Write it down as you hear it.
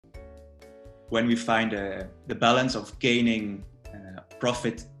when we find the balance of gaining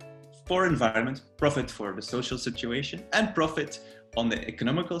profit for environment, profit for the social situation, and profit on the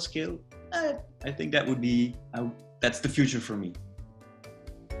economical scale, I think that would be, that's the future for me.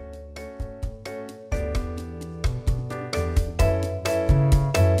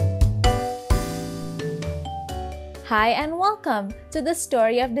 Hi and welcome to the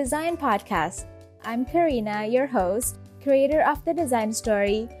Story of Design podcast. I'm Karina, your host, creator of The Design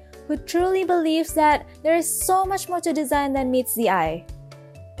Story, who truly believes that there is so much more to design than meets the eye.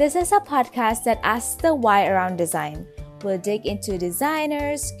 This is a podcast that asks the why around design. We'll dig into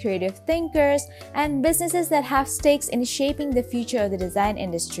designers, creative thinkers, and businesses that have stakes in shaping the future of the design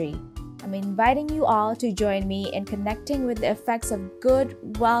industry. I'm inviting you all to join me in connecting with the effects of good,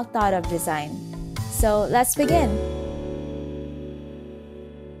 well thought of design. So let's begin.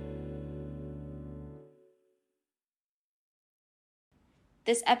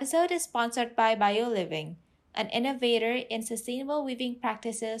 This episode is sponsored by BioLiving, an innovator in sustainable weaving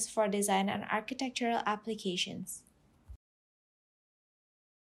practices for design and architectural applications.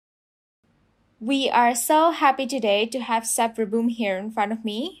 We are so happy today to have Seb Verboom here in front of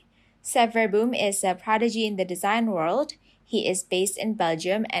me. Seb Verboom is a prodigy in the design world. He is based in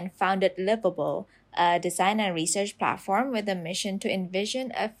Belgium and founded Livable, a design and research platform with a mission to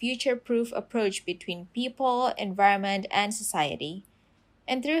envision a future-proof approach between people, environment, and society.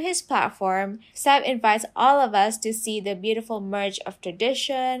 And through his platform, Seb invites all of us to see the beautiful merge of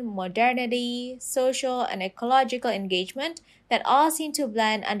tradition, modernity, social, and ecological engagement that all seem to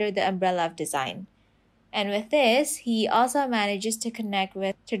blend under the umbrella of design. And with this, he also manages to connect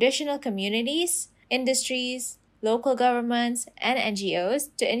with traditional communities, industries, local governments, and NGOs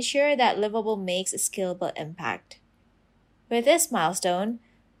to ensure that Livable makes a scalable impact. With this milestone,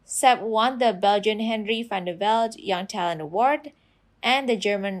 Seb won the Belgian Henry van de Velde Young Talent Award and the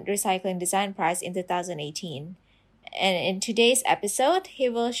German Recycling Design Prize in 2018. And in today's episode, he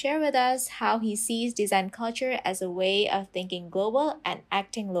will share with us how he sees design culture as a way of thinking global and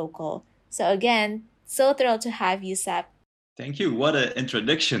acting local. So again, so thrilled to have you, Seb. Thank you. What an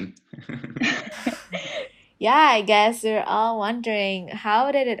introduction. Yeah, I guess we're all wondering,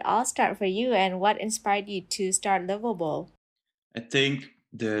 how did it all start for you and what inspired you to start Livable? I think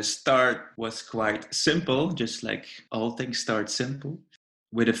the start was quite simple, just like all things start simple.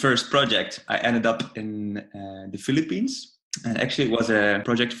 With the first project, I ended up in the Philippines. And actually, it was a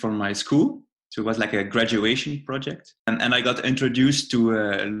project for my school. So it was like a graduation project. And I got introduced to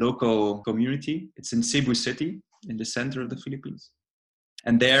a local community. It's in Cebu City, in the center of the Philippines.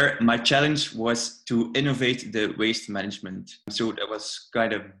 And there, my challenge was to innovate the waste management. So that was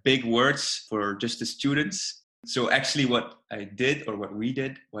kind of big words for just the students. So actually what I did, or what we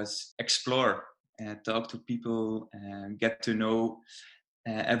did, was explore and talk to people and get to know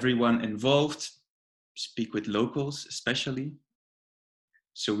everyone involved, speak with locals especially.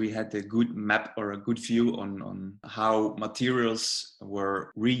 So we had a good map or a good view on how materials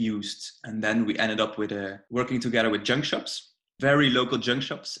were reused. And then we ended up with working together with junk shops, very local junk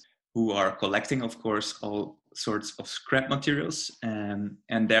shops, who are collecting, of course, all sorts of scrap materials. And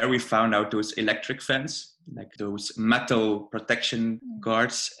there we found out those electric fans, like those metal protection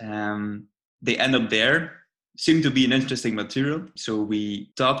guards. They end up there. Seemed to be an interesting material. So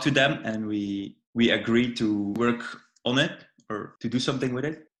we talked to them and we agreed to work on it or to do something with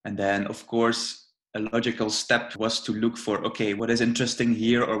it. And then, of course, a logical step was to look for, okay, what is interesting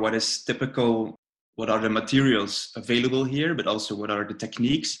here, or what is typical, what are the materials available here, but also what are the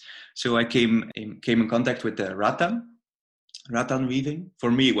techniques. So I came in contact with the rattan weaving.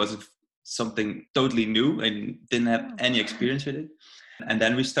 For me, it was something totally new and didn't have any experience with it. And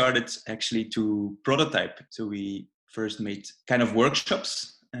then we started actually to prototype. So we first made kind of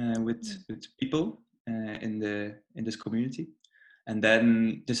workshops with people in this community. And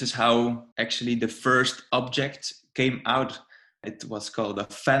then this is how actually the first object came out. It was called a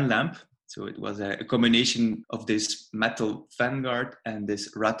fan lamp. So it was a combination of this metal fan guard and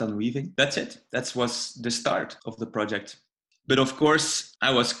this rattan weaving. That's it. That was the start of the project. But of course,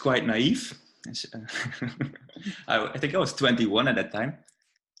 I was quite naive. I think I was 21 at that time,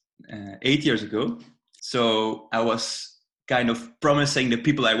 8 years ago. So I was kind of promising the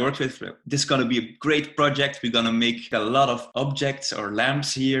people I worked with, this is going to be a great project. We're going to make a lot of objects or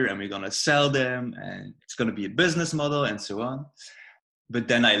lamps here and we're going to sell them and it's going to be a business model and so on. But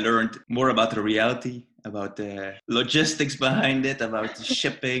then I learned more about the reality, about the logistics behind it, about the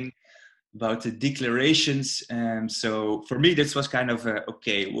shipping, about the declarations. So for me, this was kind of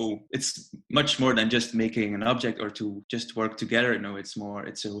it's much more than just making an object or to just work together. No, it's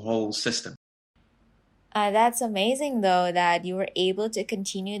a whole system. That's amazing, though, that you were able to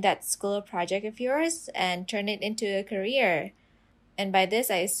continue that school project of yours and turn it into a career. And by this,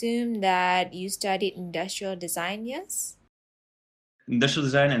 I assume that you studied industrial design, yes? Industrial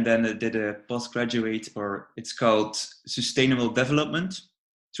design, and then I did a postgraduate, or it's called sustainable development.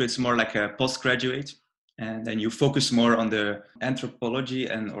 So it's more like a postgraduate, and then you focus more on the anthropology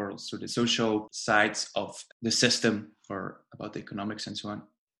and or also the social sides of the system, or about the economics and so on.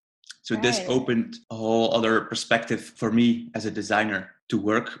 So this Right. opened a whole other perspective for me as a designer to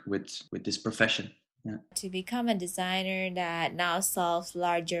work with this profession. Yeah. To become a designer that now solves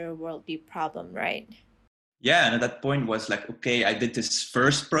larger worldview problem, right? Yeah, and at that point was like, okay, I did this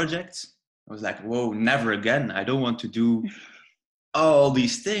first project. I was like, whoa, never again. I don't want to do all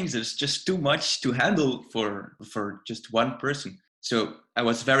these things. There's just too much to handle for just one person. So I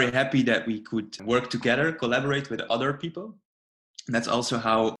was very happy that we could work together, collaborate with other people. And that's also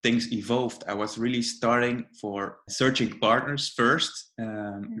how things evolved. I was really starting for searching partners first,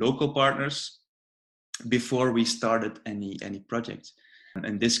 local partners, before we started any project.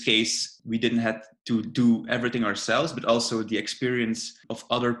 In this case, we didn't have to do everything ourselves, but also the experience of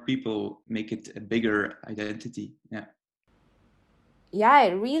other people make it a bigger identity. Yeah. Yeah,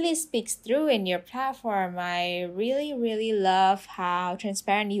 it really speaks through in your platform. I really, really love how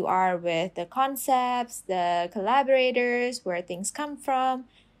transparent you are with the concepts, the collaborators, where things come from,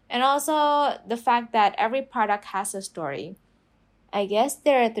 and also the fact that every product has a story. I guess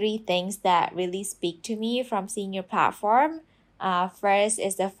there are three things that really speak to me from seeing your platform. First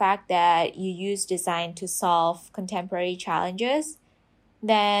is the fact that you use design to solve contemporary challenges.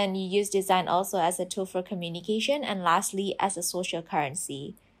 Then you use design also as a tool for communication, and lastly, as a social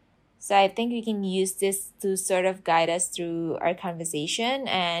currency. So I think we can use this to sort of guide us through our conversation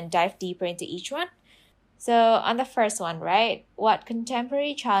and dive deeper into each one. So, on the first one, right? What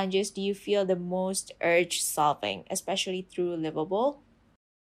contemporary challenges do you feel the most urge solving, especially through Livable?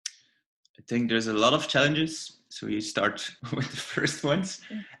 I think there's a lot of challenges. So you start with the first ones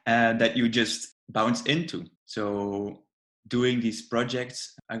that you just bounce into. So doing these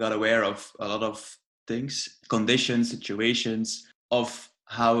projects, I got aware of a lot of things, conditions, situations of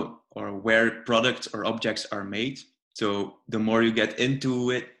how or where products or objects are made. So the more you get into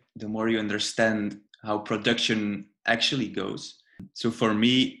it, the more you understand how production actually goes. So for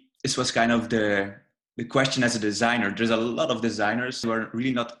me, this was kind of the question as a designer. There's a lot of designers who are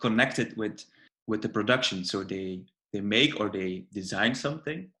really not connected with the production. So they make or they design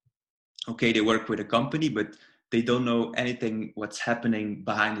something. Okay, they work with a company, but they don't know anything what's happening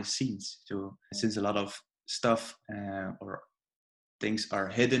behind the scenes. So since a lot of stuff or things are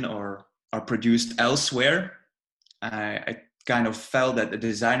hidden or are produced elsewhere, I kind of felt that the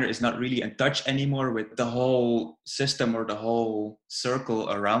designer is not really in touch anymore with the whole system or the whole circle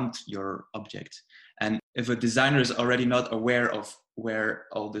around your object. And if a designer is already not aware of where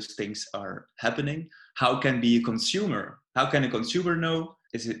all these things are happening, how can be a consumer? How can a consumer know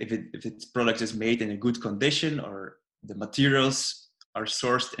if its product is made in a good condition or the materials are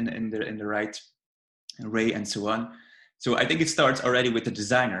sourced in the right array and so on? So I think it starts already with the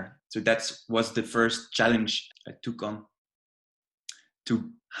designer. So that was the first challenge I took on,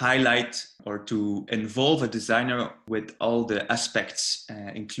 to highlight or to involve a designer with all the aspects,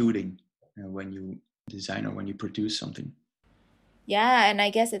 including when you design or when you produce something. Yeah, and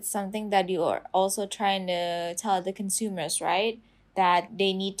I guess it's something that you are also trying to tell the consumers, right? That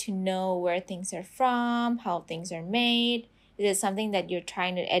they need to know where things are from, how things are made. Is it something that you're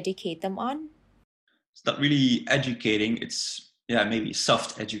trying to educate them on? It's not really educating, it's, yeah, maybe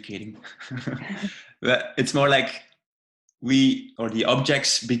soft educating. But it's more like we or the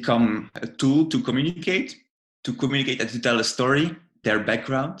objects become a tool to communicate and to tell a story, their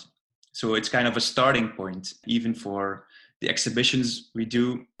background. So it's kind of a starting point, even for the exhibitions we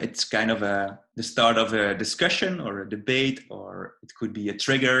do. It's kind of the start of a discussion or a debate, or it could be a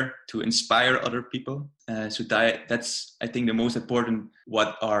trigger to inspire other people. So that's, I think, the most important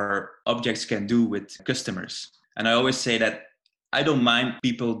what our objects can do with customers. And I always say that I don't mind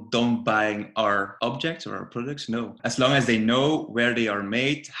people don't buying our objects or our products. No, as long as they know where they are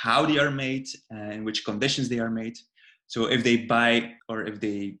made, how they are made, and in which conditions they are made. So if they buy or if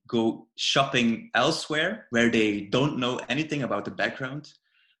they go shopping elsewhere where they don't know anything about the background,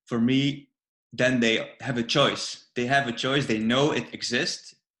 for me, then they have a choice. They have a choice. They know it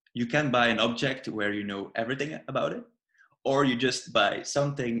exists. You can buy an object where you know everything about it, or you just buy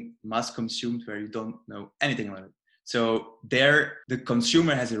something mass consumed where you don't know anything about it. So there, the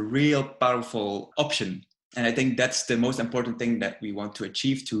consumer has a real powerful option. And I think that's the most important thing that we want to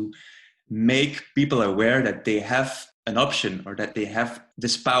achieve, to make people aware that they have an option, or that they have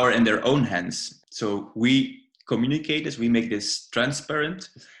this power in their own hands. So we communicate this, we make this transparent,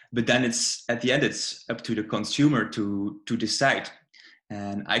 but then it's at the end, it's up to the consumer to decide.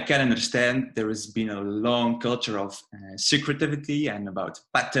 And I can understand there has been a long culture of secretivity and about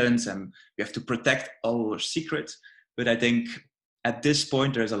patents, and we have to protect all our secrets. But I think at this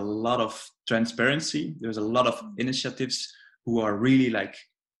point, there's a lot of transparency. There's a lot of initiatives who are really like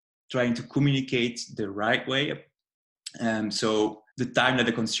trying to communicate the right way. So the time that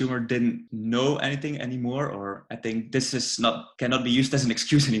the consumer didn't know anything anymore, or I think this is cannot be used as an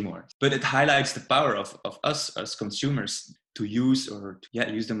excuse anymore. But it highlights the power of us as consumers to use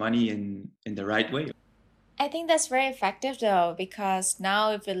use the money in the right way. I think that's very effective though, because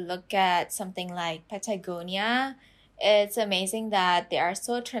now if we look at something like Patagonia, it's amazing that they are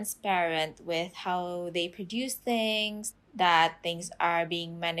so transparent with how they produce things, that things are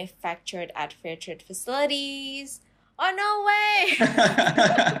being manufactured at fair trade facilities. Oh, no way!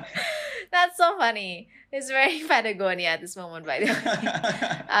 That's so funny. It's very Patagonia at this moment, by the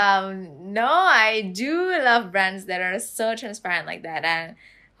way. No, I do love brands that are so transparent like that. And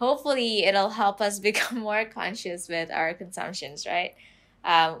hopefully it'll help us become more conscious with our consumptions, right?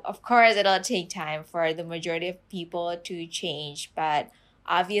 Of course, it'll take time for the majority of people to change, but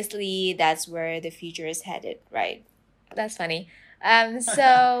obviously that's where the future is headed, right? That's funny.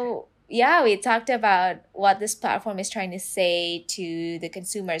 So yeah, we talked about what this platform is trying to say to the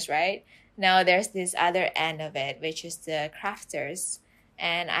consumers, right? Now there's this other end of it, which is the crafters.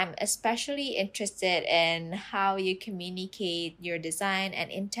 And I'm especially interested in how you communicate your design and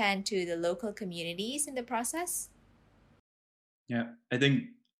intent to the local communities in the process. Yeah, I think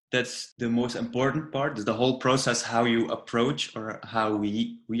that's the most important part, is the whole process, how you approach, or how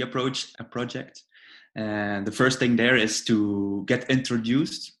we approach a project. And the first thing there is to get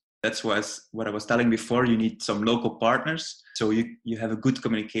introduced. That's what I was telling before. You need some local partners, so you have a good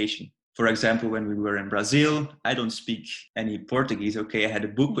communication. For example, when we were in Brazil, I don't speak any Portuguese. Okay, I had a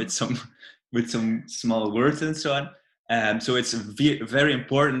book with some small words and so on. So it's very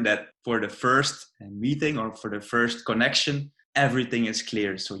important that for the first meeting or for the first connection, everything is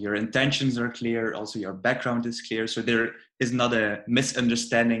clear. So your intentions are clear. Also, your background is clear. So there is not a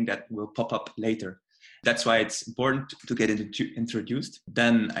misunderstanding that will pop up later. That's why it's important to get introduced.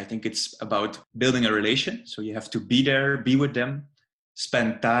 Then I think it's about building a relation. So you have to be there, be with them,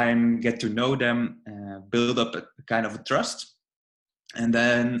 spend time, get to know them, build up a kind of a trust. And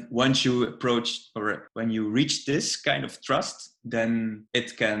then once you approach, or when you reach this kind of trust, then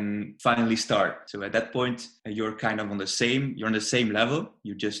it can finally start. So at that point, you're kind of on the same level.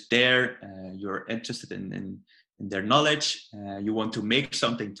 You're just there. You're interested in their knowledge. You want to make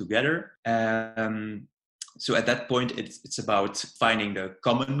something together. So at that point, it's about finding the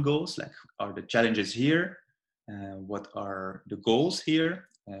common goals, like are the challenges here, what are the goals here,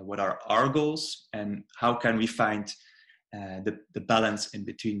 what are our goals, and how can we find the balance in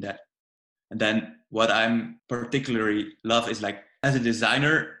between that. And then what I'm particularly love is, like, as a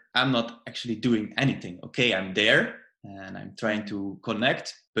designer, I'm not actually doing anything. Okay, I'm there and I'm trying to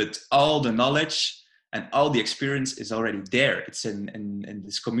connect, but all the knowledge and all the experience is already there. It's in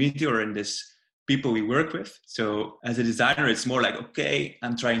this community or in this people we work with. So as a designer, it's more like, okay,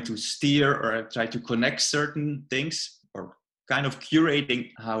 I'm trying to steer, or I try to connect certain things, or kind of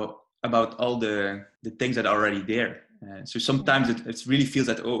curating about all the things that are already there. So sometimes it really feels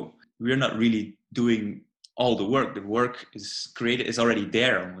that, oh, we're not really doing all the work. The work is created, is already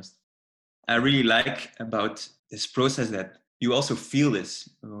there almost. I really like about this process that you also feel this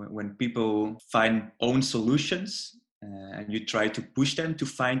when people find own solutions, and you try to push them to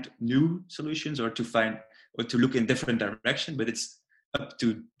find new solutions, or to look in different direction, but it's up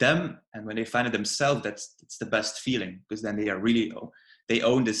to them. And when they find it themselves, that's the best feeling, because then they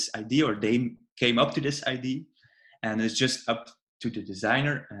own this idea, or they came up to this idea, and it's just up to the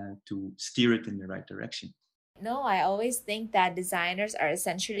designer to steer it in the right direction. No, I always think that designers are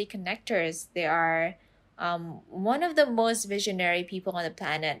essentially connectors. They are one of the most visionary people on the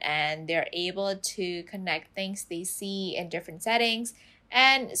planet, and they're able to connect things they see in different settings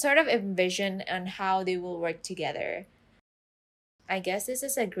and sort of envision on how they will work together. I guess this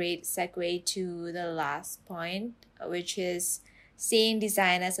is a great segue to the last point, which is seeing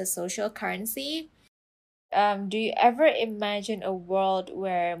design as a social currency. Do you ever imagine a world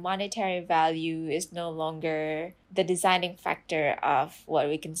where monetary value is no longer the deciding factor of what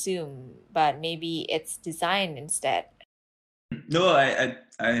we consume, but maybe it's design instead? No, I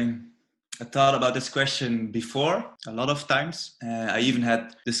thought about this question before a lot of times. I even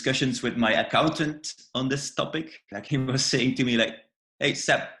had discussions with my accountant on this topic. Like, he was saying to me, like, hey,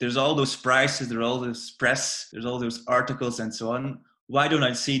 Seb, there's all those prices, there's all this press, there's all those articles and so on. Why don't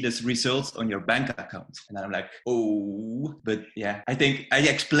I see this results on your bank account? And I'm like, oh, but yeah, I think I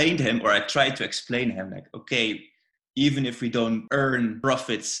explained to him, or I tried to explain to him, like, okay, even if we don't earn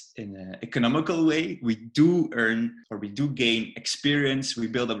profits in an economical way, we do earn, or we do gain experience, we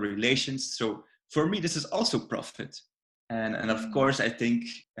build up relations. So for me, this is also profit. And of course, I think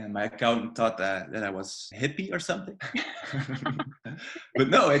my accountant thought that I was a hippie or something. But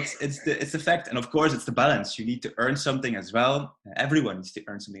no, it's the fact. And of course, it's the balance. You need to earn something as well. Everyone needs to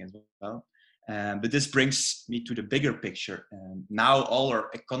earn something as well. But this brings me to the bigger picture. Now all our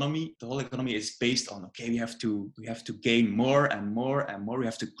economy, the whole economy is based on, okay, we have to gain more and more and more. We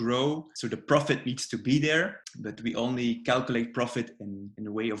have to grow. So the profit needs to be there, but we only calculate profit in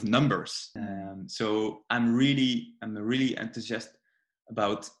the way of numbers. So I'm really enthusiastic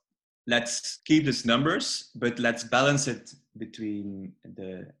about, let's keep these numbers, but let's balance it between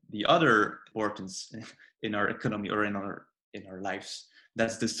the other importance in our economy or in our lives.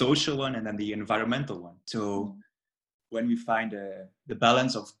 That's the social one, and then the environmental one. So when we find the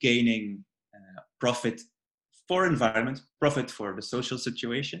balance of gaining profit for environment, profit for the social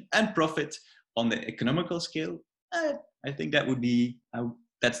situation, and profit on the economical scale, I think that would be,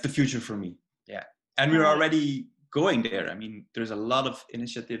 that's the future for me. Yeah. And we're already going there. I mean, there's a lot of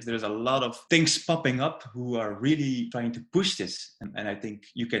initiatives, there's a lot of things popping up who are really trying to push this. And I think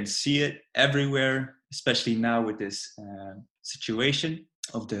you can see it everywhere, especially now with this situation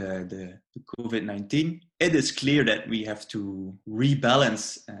of the COVID-19. It is clear that we have to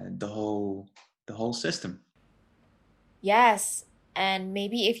rebalance the whole system. Yes. And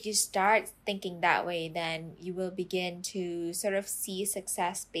maybe if you start thinking that way, then you will begin to sort of see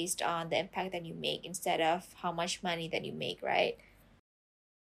success based on the impact that you make instead of how much money that you make, right?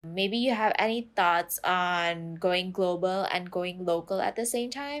 Maybe you have any thoughts on going global and going local at the same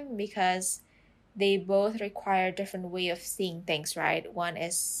time, because they both require a different way of seeing things, right? One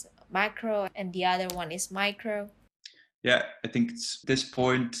is macro and the other one is micro. Yeah, I think it's at this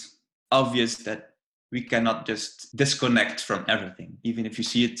point obvious that we cannot just disconnect from everything. Even if you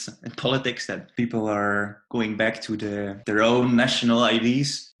see it in politics, that people are going back to their own national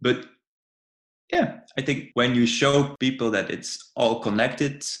IDs. But yeah, I think when you show people that it's all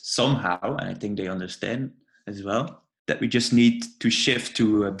connected somehow, and I think they understand as well, that we just need to shift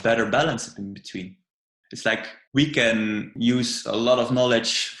to a better balance in between. It's like we can use a lot of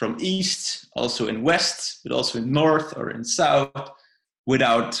knowledge from East, also in West, but also in North or in South,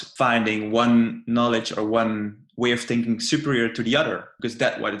 without finding one knowledge or one way of thinking superior to the other. Because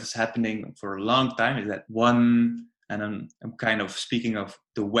that's what is happening for a long time, is that one, and I'm kind of speaking of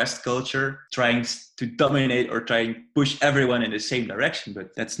the West culture, trying to dominate or trying to push everyone in the same direction,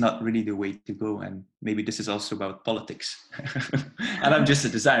 but that's not really the way to go. And maybe this is also about politics. And I'm just a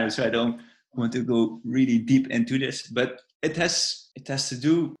designer, so I don't want to go really deep into this, but it has to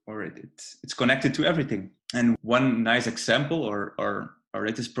do, or it's connected to everything. And one nice example, or our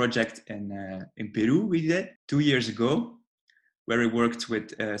latest project in Peru we did 2 years ago, where we worked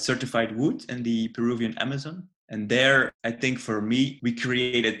with certified wood in the Peruvian Amazon. And there, I think for me, we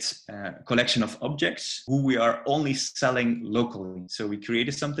created a collection of objects who we are only selling locally. So we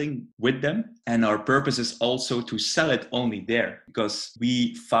created something with them. And our purpose is also to sell it only there, because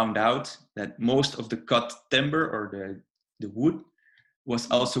we found out that most of the cut timber or the wood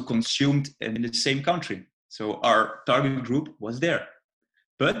was also consumed in the same country. So our target group was there.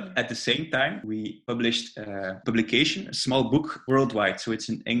 But at the same time, we published a publication, a small book worldwide. So it's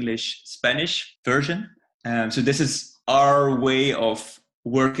an English, Spanish version. So this is our way of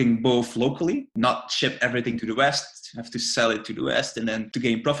working both locally, not ship everything to the West, have to sell it to the West and then to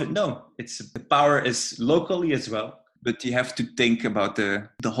gain profit. No, the power is locally as well, but you have to think about the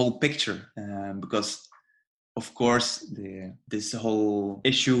whole picture, because of course this whole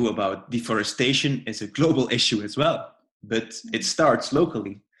issue about deforestation is a global issue as well, but it starts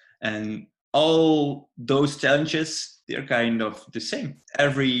locally, and all those challenges, they're kind of the same.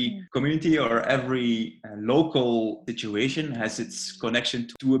 Every community or every local situation has its connection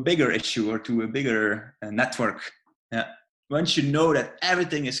to a bigger issue or to a bigger network. Yeah. Once you know that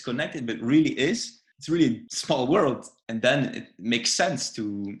everything is connected, but really is, it's really a small world. And then it makes sense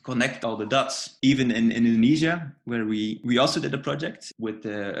to connect all the dots. Even in Indonesia, where we also did a project with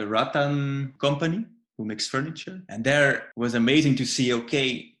a rattan company who makes furniture. And there was amazing to see,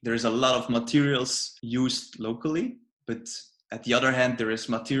 okay, there's a lot of materials used locally, but at the other hand, there is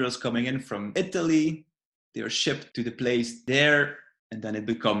materials coming in from Italy. They are shipped to the place there, and then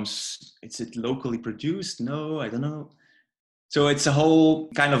is it locally produced? No, I don't know. So it's a whole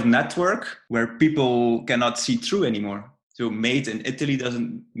kind of network where people cannot see through anymore. So made in Italy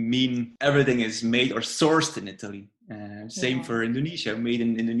doesn't mean everything is made or sourced in Italy. Same for Indonesia. Made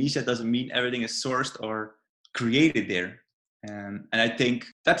in Indonesia doesn't mean everything is sourced or created there. And I think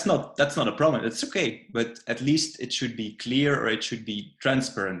that's not a problem. It's okay, but at least it should be clear, or it should be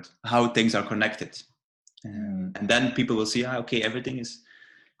transparent how things are connected. And then people will see, okay, everything is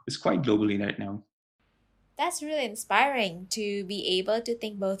quite globally right now. That's really inspiring to be able to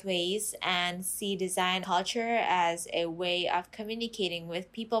think both ways and see design culture as a way of communicating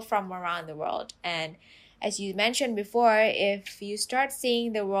with people from around the world. And as you mentioned before, if you start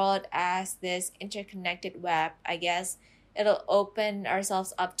seeing the world as this interconnected web, I guess it'll open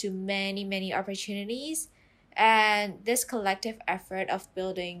ourselves up to many, many opportunities. And this collective effort of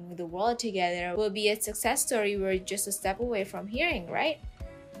building the world together will be a success story we're just a step away from hearing, right?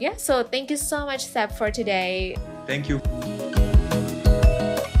 Yeah, so thank you so much, Seb, for today. Thank you.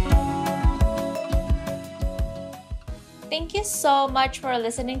 Thank you so much for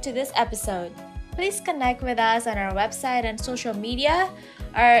listening to this episode. Please connect with us on our website and social media.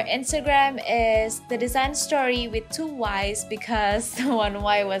 Our Instagram is The Design Story with 2 Ys because one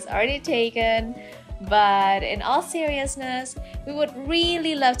Y was already taken. But in all seriousness, we would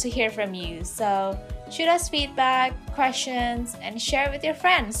really love to hear from you. So shoot us feedback, questions, and share with your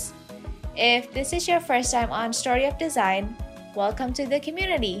friends. If this is your first time on Story of Design, welcome to the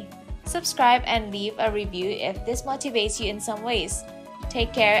community. Subscribe and leave a review if this motivates you in some ways.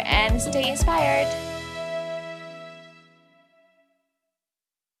 Take care and stay inspired.